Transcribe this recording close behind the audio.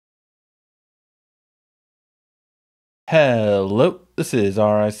Hello, this is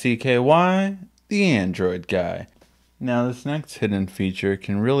RICKY, the Android guy. Now, this next hidden feature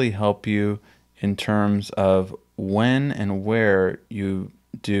can really help you in terms of when and where you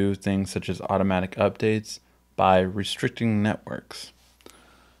do things such as automatic updates by restricting networks.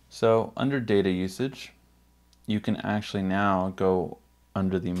 So, under data usage, you can actually now go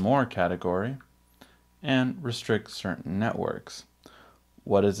under the More category and restrict certain networks.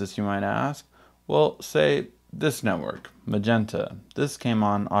 What is this, you might ask? Well, say this network, Magenta. This came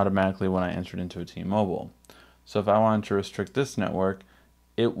on automatically when I entered into a T-Mobile. So if I wanted to restrict this network,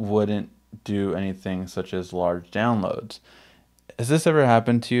 it wouldn't do anything such as large downloads. Has this ever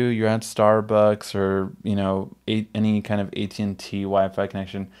happened to you? You're at Starbucks or, any kind of AT&T Wi-Fi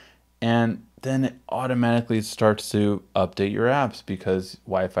connection, and then it automatically starts to update your apps because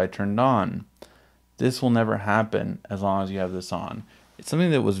Wi-Fi turned on. This will never happen as long as you have this on. It's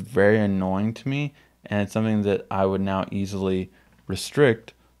something that was very annoying to me, and it's something that I would now easily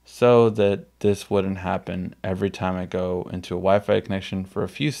restrict so that this wouldn't happen every time I go into a Wi-Fi connection for a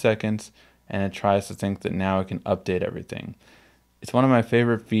few seconds and it tries to think that now it can update everything. It's one of my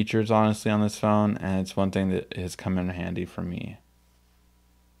favorite features, honestly, on this phone, and it's one thing that has come in handy for me.